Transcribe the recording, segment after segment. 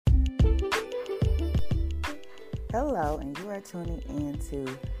Hello, and you are tuning in to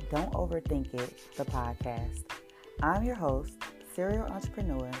Don't Overthink It, the podcast. I'm your host, serial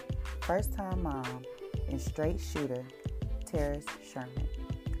entrepreneur, first-time mom, and straight shooter, Terrace Sherman.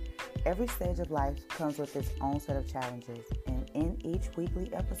 Every stage of life comes with its own set of challenges, and in each weekly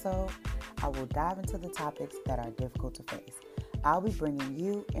episode, I will dive into the topics that are difficult to face. I'll be bringing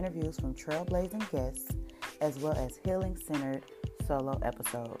you interviews from trailblazing guests, as well as healing-centered solo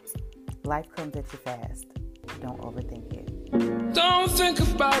episodes. Life comes at you fast. Don't overthink it. Don't think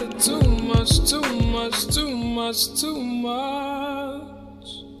about it too much.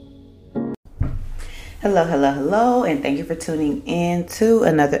 Hello, and thank you for tuning in to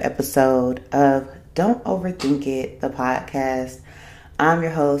another episode of Don't Overthink It, the podcast. I'm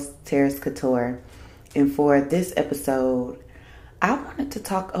your host, Terrace Couture, and for this episode, I wanted to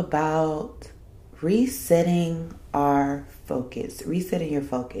talk about resetting your focus.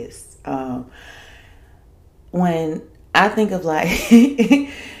 When I think of I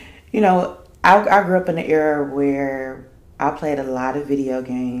grew up in an era where I played a lot of video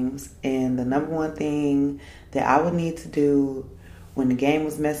games, and the number one thing that I would need to do when the game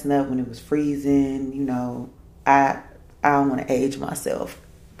was messing up, when it was freezing, I don't want to age myself,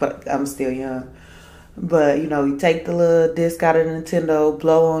 but I'm still young. But, you take the little disc out of the Nintendo,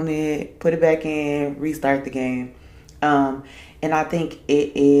 blow on it, put it back in, restart the game. And I think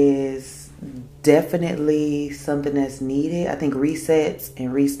it is definitely something that's needed. I think resets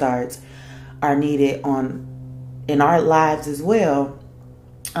and restarts are needed in our lives as well.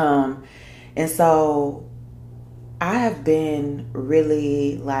 And so I have been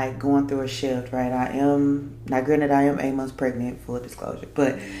really going through a shift, right? I am 8 months pregnant, full disclosure,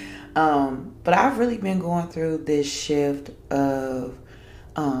 but I've really been going through this shift of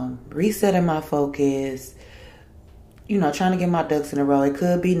resetting my focus, trying to get my ducks in a row. It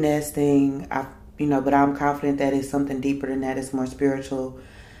could be nesting, but I'm confident that it's something deeper than that. It's more spiritual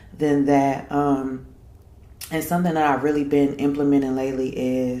than that. And something that I've really been implementing lately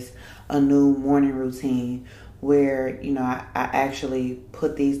is a new morning routine where, I actually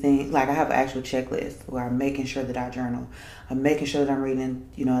put these things, I have an actual checklist where I'm making sure that I journal. I'm making sure that I'm reading,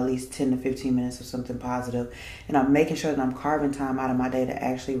 at least 10 to 15 minutes of something positive. And I'm making sure that I'm carving time out of my day to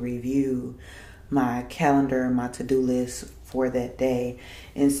actually review my calendar, my to-do list for that day.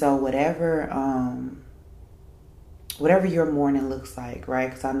 And so whatever your morning looks like, right?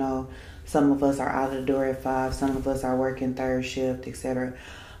 Because I know some of us are out of the door at 5, some of us are working third shift, etc.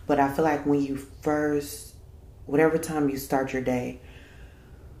 But I feel like when you whatever time you start your day,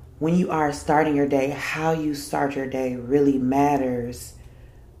 when you are starting your day, how you start your day really matters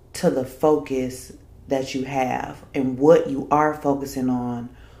to the focus that you have and what you are focusing on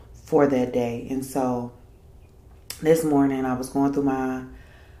for that day. And so this morning I was going through my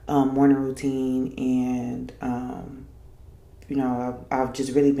morning routine, and I've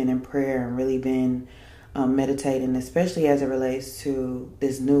just really been in prayer and really been meditating, especially as it relates to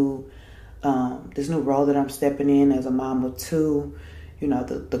this new role that I'm stepping in as a mom of 2.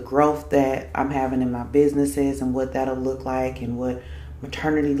 The growth that I'm having in my businesses and what that'll look like, and what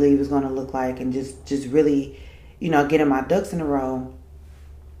maternity leave is going to look like, and just really getting my ducks in a row.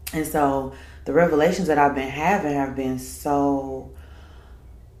 And so the revelations that I've been having have been so,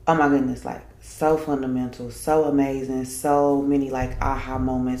 oh my goodness, so fundamental, so amazing, so many aha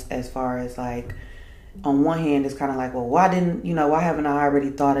moments, as far as on one hand, it's kind of well, why haven't I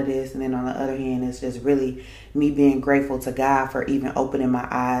already thought of this? And then on the other hand, it's just really me being grateful to God for even opening my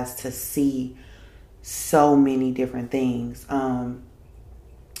eyes to see so many different things. And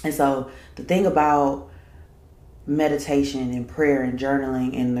so the thing about meditation and prayer and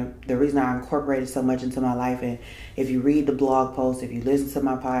journaling, and the reason I incorporated so much into my life, and if you read the blog post, if you listen to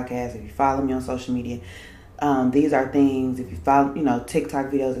my podcast, if you follow me on social media, these are things, if you follow TikTok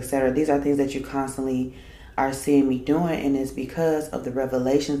videos, etc., these are things that you constantly are seeing me doing, and it's because of the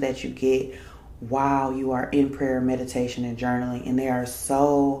revelations that you get while you are in prayer, meditation, and journaling. And they are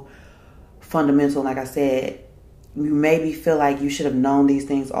so fundamental. Like I said, you maybe feel like you should have known these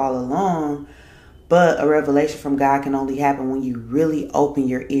things all along, but a revelation from God can only happen when you really open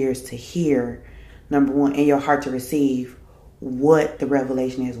your ears to hear, number one, and your heart to receive what the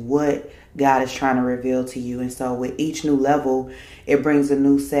revelation is, what God is trying to reveal to you. And so with each new level, it brings a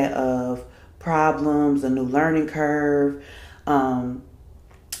new set of problems, a new learning curve, and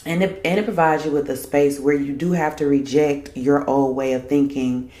it provides you with a space where you do have to reject your old way of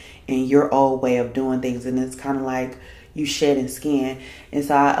thinking and your old way of doing things. And it's kind of like you shedding skin. And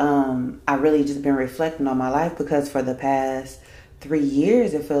so I really just been reflecting on my life, because for the past 3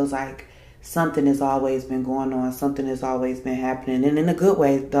 years, it feels like something has always been going on. Something has always been happening, and in a good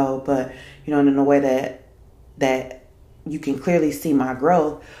way though, but in a way that that you can clearly see my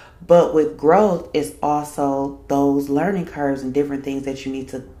growth. But with growth, it's also those learning curves and different things that you need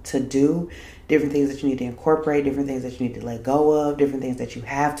to do, different things that you need to incorporate, different things that you need to let go of, different things that you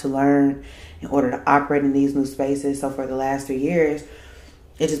have to learn in order to operate in these new spaces. So for the last 3 years,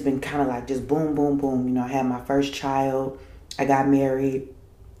 it's just been kind of like just boom, boom, boom. You know, I had my first child. I got married.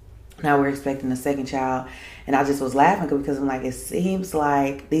 Now we're expecting a second child. And I just was laughing because I'm like, it seems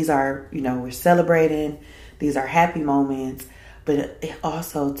like these are, you know, we're celebrating. These are happy moments. But it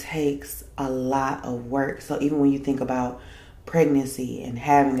also takes a lot of work. So even when you think about pregnancy and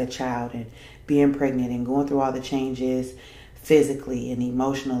having a child and being pregnant and going through all the changes physically and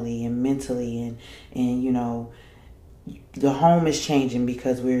emotionally and mentally and you know, the home is changing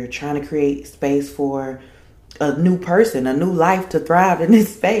because we're trying to create space for a new person, a new life to thrive in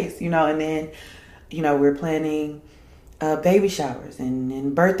this space, you know, and then, you know, we're planning baby showers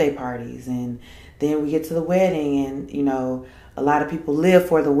and birthday parties, and then we get to the wedding, and, you know, a lot of people live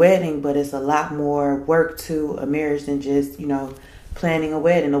for the wedding, but it's a lot more work to a marriage than just, you know, planning a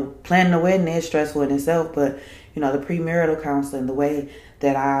wedding. Planning a wedding is stressful in itself, but, you know, the premarital counseling, the way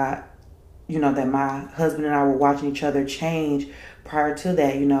that that my husband and I were watching each other change prior to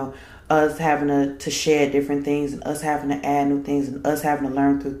that, you know, us having to shed different things and us having to add new things and us having to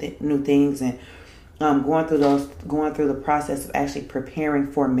learn through new things, and going through the process of actually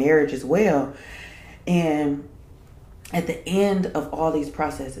preparing for marriage as well. And at the end of all these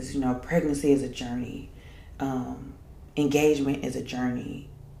processes, you know, pregnancy is a journey. Engagement is a journey.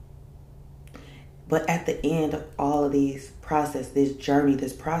 But at the end of all of these processes,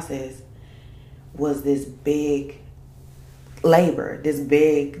 this process was this big labor, this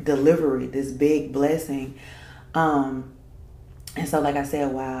big delivery, this big blessing. And so, like I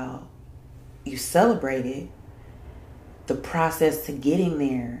said, while you celebrated, the process to getting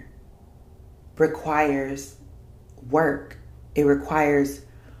there requires work. It requires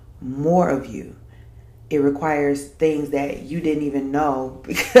more of you. It requires things that you didn't even know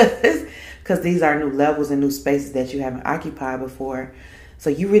because these are new levels and new spaces that you haven't occupied before. So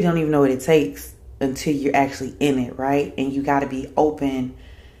you really don't even know what it takes until you're actually in it, right? And you got to be open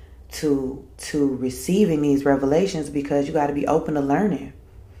to receiving these revelations, because you got to be open to learning.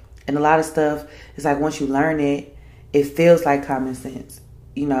 And a lot of stuff is like, once you learn it, it feels like common sense.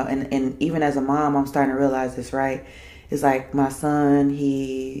 You know, and even as a mom, I'm starting to realize this, right? It's like my son,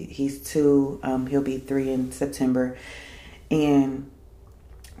 he's 2, he'll be 3 in September, and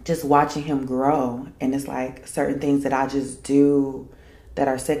just watching him grow, and it's like certain things that I just do that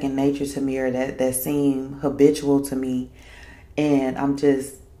are second nature to me, or that seem habitual to me, and I'm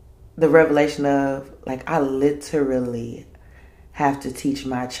just, the revelation of, like, I literally have to teach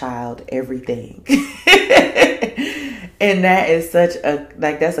my child everything. And that is such a,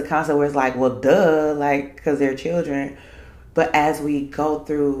 like, that's a concept where it's like, well, duh, like, because they're children. But as we go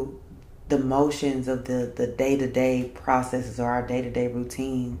through the motions of the day-to-day processes or our day-to-day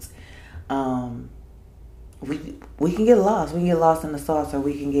routines, we can get lost. We can get lost in the sauce, or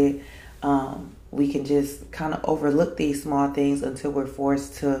we can just kind of overlook these small things until we're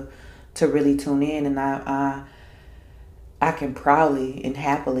forced to really tune in. And I can proudly and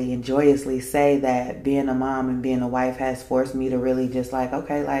happily and joyously say that being a mom and being a wife has forced me to really just like,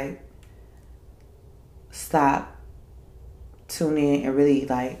 okay, like, stop, tune in, and really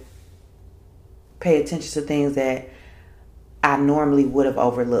like pay attention to things that I normally would have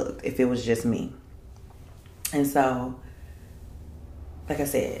overlooked if it was just me. And so, like I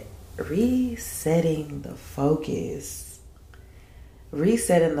said, resetting the focus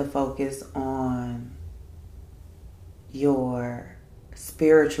on your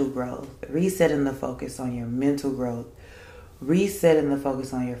spiritual growth, resetting the focus on your mental growth, resetting the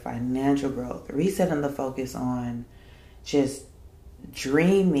focus on your financial growth, resetting the focus on just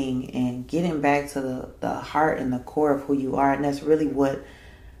dreaming and getting back to the heart and the core of who you are. And that's really what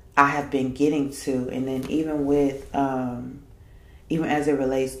I have been getting to. And then even with even as it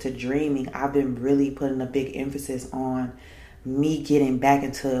relates to dreaming, I've been really putting a big emphasis on me getting back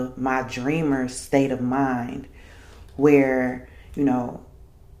into my dreamer state of mind, where, you know,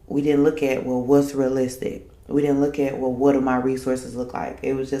 we didn't look at, well, what's realistic. We didn't look at, well, what do my resources look like.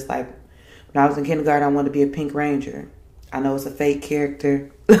 It was just like, when I was in kindergarten, I wanted to be a Pink Ranger. I know it's a fake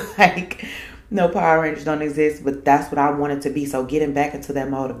character. Like, no, Power Rangers don't exist, but that's what I wanted to be. So getting back into that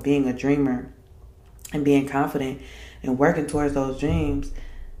mode of being a dreamer and being confident and working towards those dreams,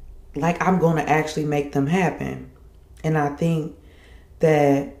 like, I'm going to actually make them happen. And I think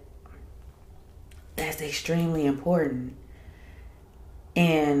that that's extremely important.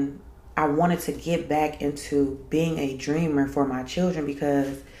 And I wanted to get back into being a dreamer for my children,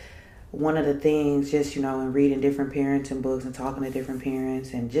 because one of the things, just, in reading different parenting books and talking to different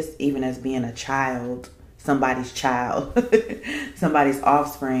parents, and just even as being a child, somebody's child, somebody's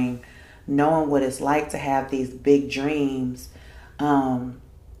offspring, knowing what it's like to have these big dreams. And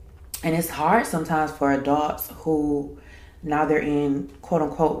it's hard sometimes for adults who now they're in quote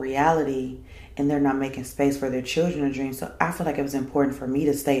unquote reality and they're not making space for their children to dream. So I feel like it was important for me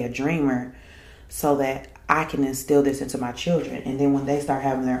to stay a dreamer so that I can instill this into my children. And then when they start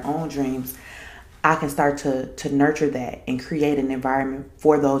having their own dreams, I can start to nurture that and create an environment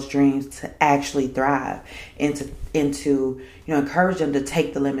for those dreams to actually thrive, and to encourage them to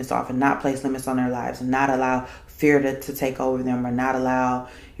take the limits off and not place limits on their lives, and not allow fear to take over them, or not allow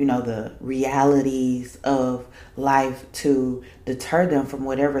the realities of life to deter them from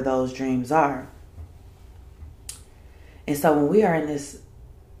whatever those dreams are. And so when we are in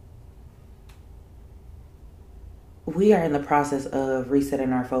the process of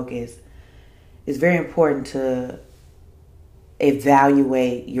resetting our focus, it's very important to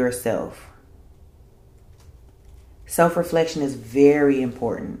evaluate yourself. Self-reflection is very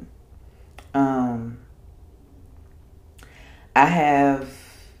important. I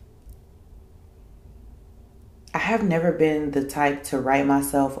have never been the type to write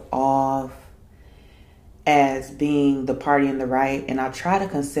myself off as being the party in the right, and I try to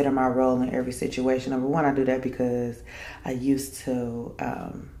consider my role in every situation. Number one, I do that because I used to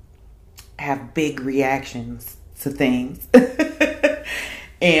have big reactions to things.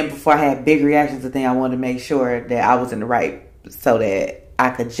 And before I had big reactions to things, I wanted to make sure that I was in the right so that I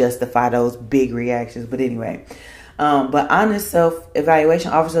could justify those big reactions. But anyway, but honest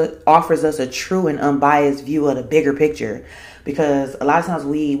self-evaluation offers us a true and unbiased view of the bigger picture. Because a lot of times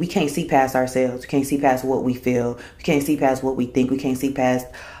we can't see past ourselves. We can't see past what we feel. We can't see past what we think. We can't see past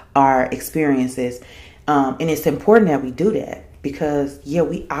our experiences. And it's important that we do that. Because,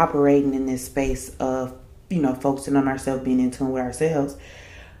 we operating in this space of, focusing on ourselves, being in tune with ourselves.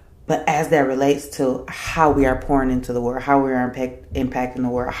 But as that relates to how we are pouring into the world, how we are impacting the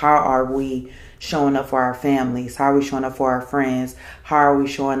world, how are we showing up for our families? How are we showing up for our friends? How are we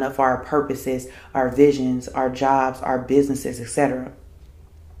showing up for our purposes, our visions, our jobs, our businesses, etc.?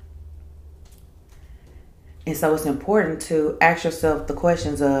 And so it's important to ask yourself the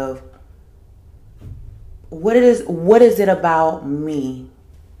questions of, what is it about me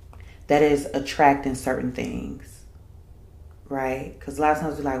that is attracting certain things, right? Because a lot of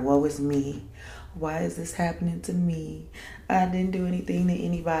times we're like, woe is me. Why is this happening to me? I didn't do anything to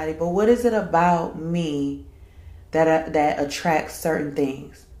anybody. But what is it about me that attracts certain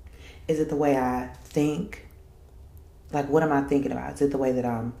things? Is it the way I think? Like, what am I thinking about? Is it the way that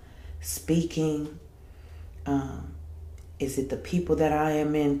I'm speaking? Is it the people that I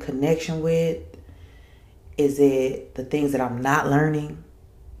am in connection with? Is it the things that I'm not learning,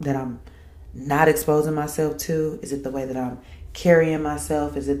 that I'm not exposing myself to? Is it the way that I'm carrying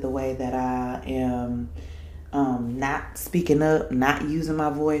myself? Is it the way that I am not speaking up, not using my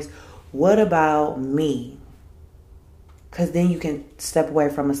voice? What about me? Because then you can step away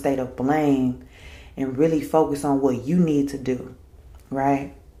from a state of blame and really focus on what you need to do,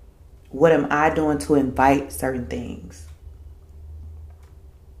 right? What am I doing to invite certain things?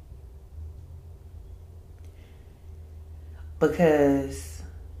 Because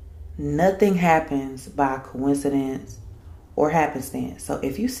nothing happens by coincidence or happenstance. So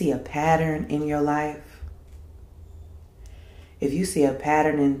if you see a pattern in your life, if you see a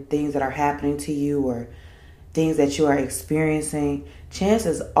pattern in things that are happening to you or things that you are experiencing,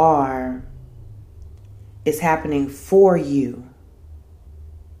 chances are it's happening for you.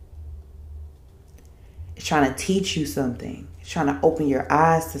 It's trying to teach you something. It's trying to open your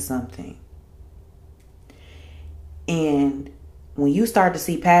eyes to something. And when you start to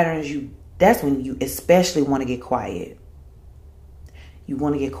see patterns, that's when you especially want to get quiet. You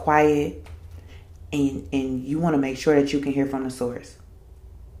want to get quiet and you want to make sure that you can hear from the source.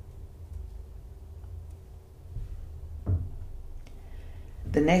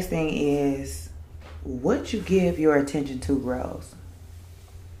 The next thing is what you give your attention to grows.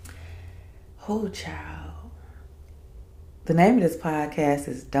 Oh, child. The name of this podcast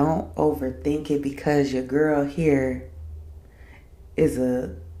is Don't Overthink It, because your girl here is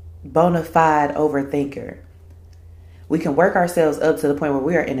a bona fide overthinker. We can work ourselves up to the point where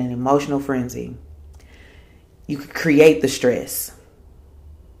we are in an emotional frenzy. You can create the stress.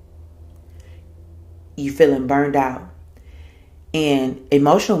 You feeling burned out. And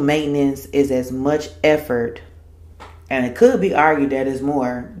emotional maintenance is as much effort, and it could be argued that it's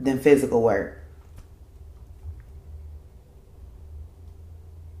more than physical work.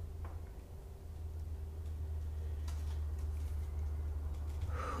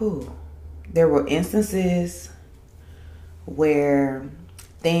 there were instances where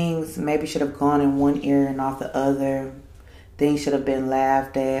things maybe should have gone in one ear and off the other. Things should have been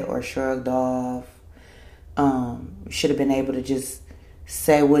laughed at or shrugged off. You should have been able to just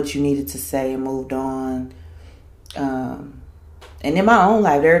say what you needed to say and moved on. And in my own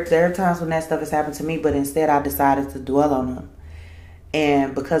life, there are times when that stuff has happened to me, but instead I decided to dwell on them.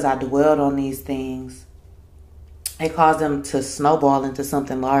 And because I dwelled on these things, it caused them to snowball into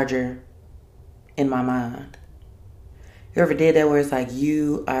something larger in my mind. You ever did that where it's like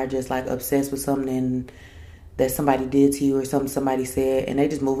you are just like obsessed with something that somebody did to you or something somebody said, and they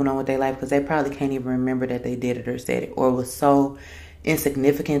just moving on with their life because they probably can't even remember that they did it or said it, or it was so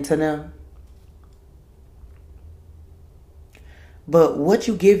insignificant to them? But what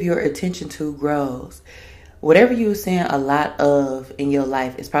you give your attention to grows. Whatever you're seeing a lot of in your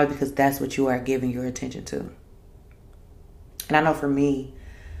life is probably because that's what you are giving your attention to. And I know for me,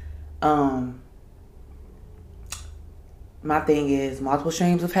 my thing is multiple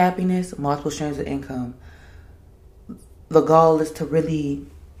streams of happiness, multiple streams of income. The goal is to really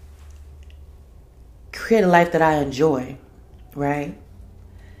create a life that I enjoy, right?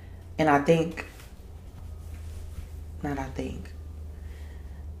 And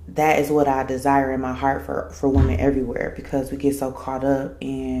that is what I desire in my heart for women everywhere, because we get so caught up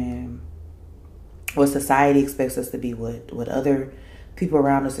in what society expects us to be, what other people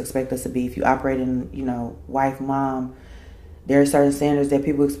around us expect us to be. If you operate in, wife, mom, there are certain standards that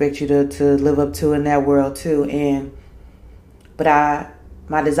people expect you to live up to in that world too. But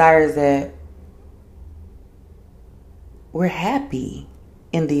my desire is that we're happy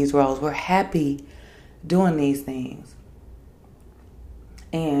in these roles. We're happy doing these things.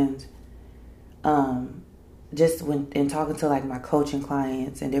 And just when in talking to like my coaching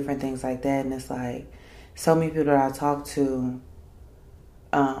clients and different things like that, and it's like so many people that I talk to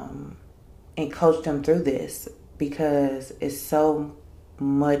and coach them through this, because it's so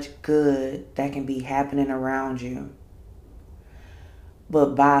much good that can be happening around you.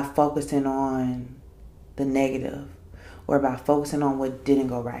 But by focusing on the negative, or by focusing on what didn't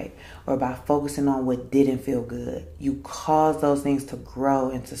go right, or by focusing on what didn't feel good, you cause those things to grow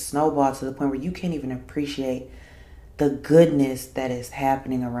and to snowball to the point where you can't even appreciate the goodness that is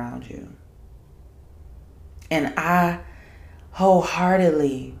happening around you. And I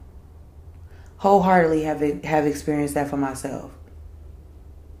wholeheartedly have experienced that for myself.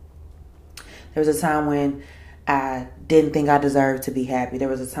 There was a time when I didn't think I deserved to be happy. There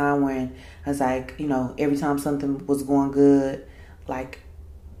was a time when I was like, every time something was going good, like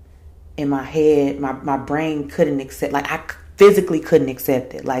in my head, my brain couldn't accept, like I physically couldn't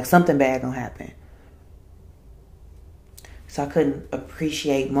accept it. Like something bad gonna happen. So I couldn't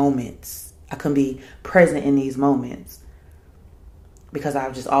appreciate moments. I couldn't be present in these moments because I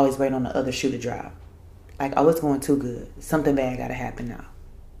was just always waiting on the other shoe to drop. Like, oh, it's going too good. Something bad gotta happen now.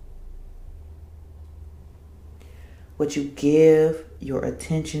 What you give your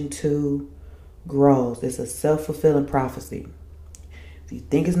attention to grows. It's a self-fulfilling prophecy. If you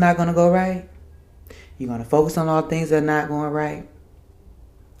think it's not going to go right, you're going to focus on all things that are not going right.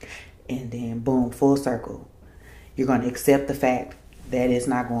 And then, boom, full circle. You're going to accept the fact that it's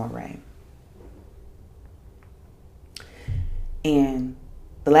not going right. And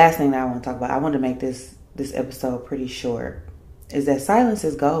the last thing that I want to talk about, I want to make this episode pretty short, is that silence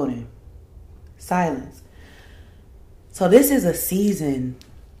is golden. Silence. So this is a season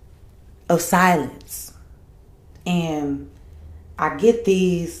of silence. And I get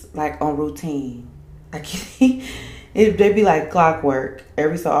these like on routine. They be like clockwork.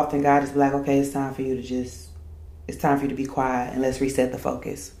 Every so often God just be like, okay, it's time for you to be quiet and let's reset the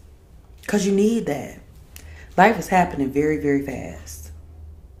focus. Because you need that. Life is happening very, very fast.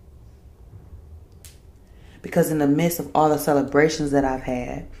 Because in the midst of all the celebrations that I've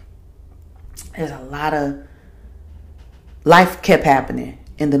had, there's a lot of life kept happening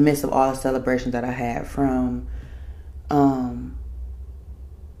in the midst of all the celebrations that I had, from,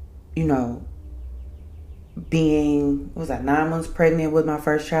 being, 9 months pregnant with my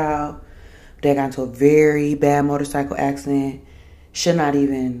first child. They got into a very bad motorcycle accident. Should not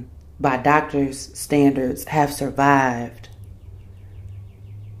even, by doctors' standards, have survived.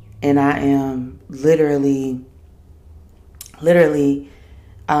 And I am literally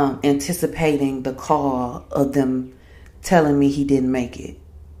anticipating the call of them telling me he didn't make it.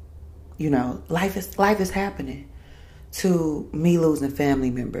 Life is happening. To me losing family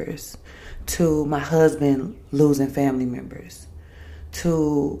members, to my husband losing family members,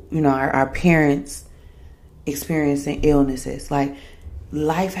 to our parents experiencing illnesses. Like,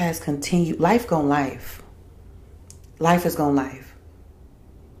 life has continued. Life is gone life.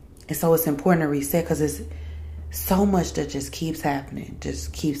 And so it's important to reset because it's so much that just keeps happening.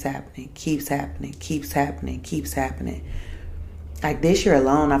 Like this year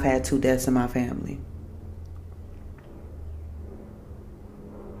alone, I've had 2 deaths in my family.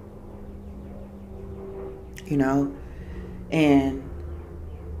 You know? And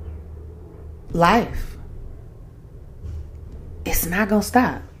life, it's not going to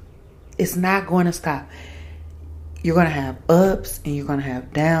stop. It's not going to stop. You're going to have ups and you're going to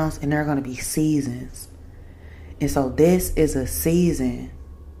have downs, and there are going to be seasons. And so this is a season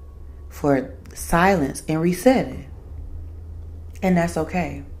for silence and resetting. And that's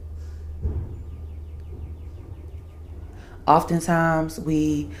okay. Oftentimes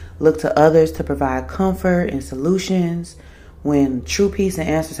we look to others to provide comfort and solutions when true peace and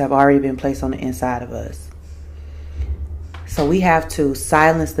answers have already been placed on the inside of us. So we have to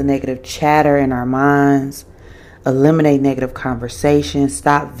silence the negative chatter in our minds, eliminate negative conversations,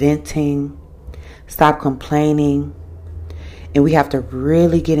 stop venting, stop complaining. And we have to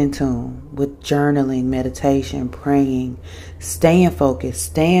really get in tune with journaling, meditation, praying, staying focused,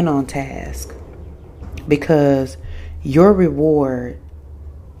 staying on task. Because your reward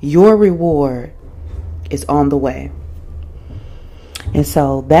is on the way. And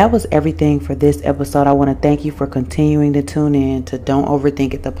so that was everything for this episode. I want to thank you for continuing to tune in to Don't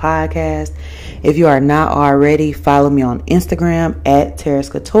Overthink It, the podcast. If you are not already, follow me on Instagram at Terrace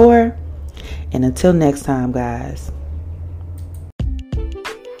Couture. And until next time, guys.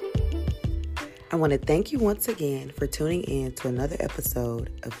 I want to thank you once again for tuning in to another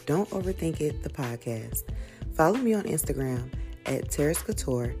episode of Don't Overthink It, the podcast. Follow me on Instagram at Terrace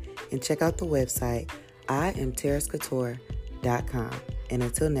Couture and check out the website IamTerraceCouture.com. And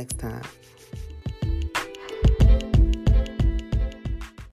until next time.